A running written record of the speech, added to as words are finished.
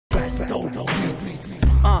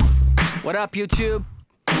What up, YouTube?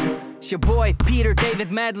 It's your boy Peter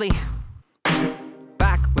David Medley,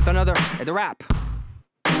 back with another EduRap.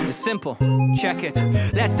 It's simple, check it.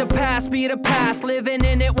 Let the past be the past, living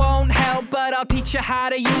in it won't help, but I'll teach you how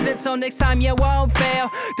to use it so next time you won't fail.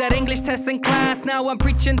 That English test in class, now I'm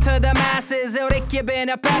preaching to the masses. Orecchie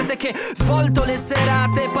bene aperte che svolto le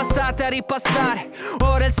serate, passate a ripassare.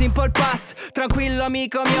 Ora il simple past, tranquillo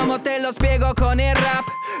amico mio, mo te lo spiego con il rap.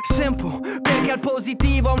 Simple, perché al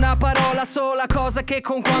positivo una parola sola, cosa che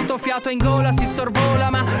con quanto fiato in gola si sorvola.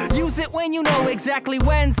 Ma use it when you know exactly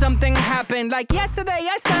when something happened. Like yesterday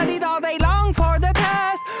I studied all day long for the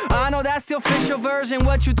test. I know that's the official version,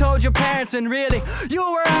 what you told your parents. And really, you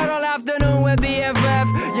were out all afternoon with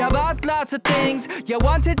BFF. You bought lots of things, you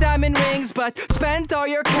wanted diamond rings, but spent all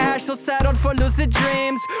your cash, so settled for lucid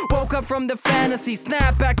dreams. Woke up from the fantasy,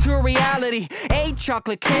 snap back to reality. Ate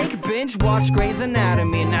chocolate cake, binge watch Grey's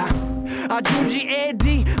Anatomy. Now aggiungi ed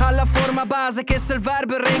alla forma base, che se il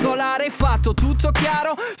verbo è regolare, fatto tutto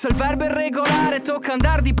chiaro. Se il verbo è regolare tocca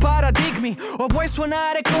andare di paradigmi, o vuoi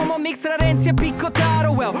suonare come un mix tra Renzi e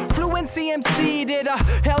Piccotaro? Well, Fluency MC did a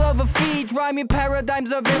hell of a feat, rhyming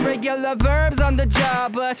paradigms of irregular verbs on the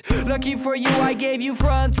job. But lucky for you I gave you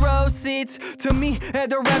front row seats. To me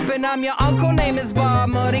EduRap and I'm your uncle, name is Bob.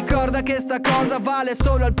 Ma ricorda che sta cosa vale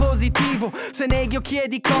solo al positivo. Se neghi o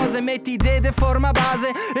chiedi cose, metti idee de forma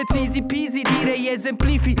base. It's easy peasy, direi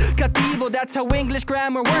esemplificativo. That's how English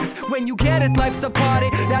grammar works. When you get it, life's a party.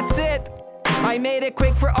 That's it. I made it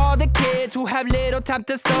quick for all the kids who have little time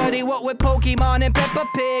to study. What with Pokemon and Peppa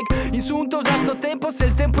Pig. Insunto usa sto tempo se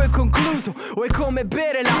il tempo è concluso, o è come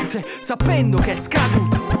bere latte sapendo che è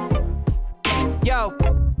scaduto. Yo,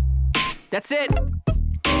 that's it.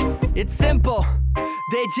 It's simple.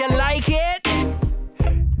 Did you like it?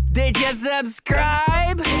 Did you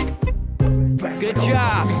subscribe? Good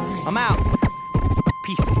job. I'm out.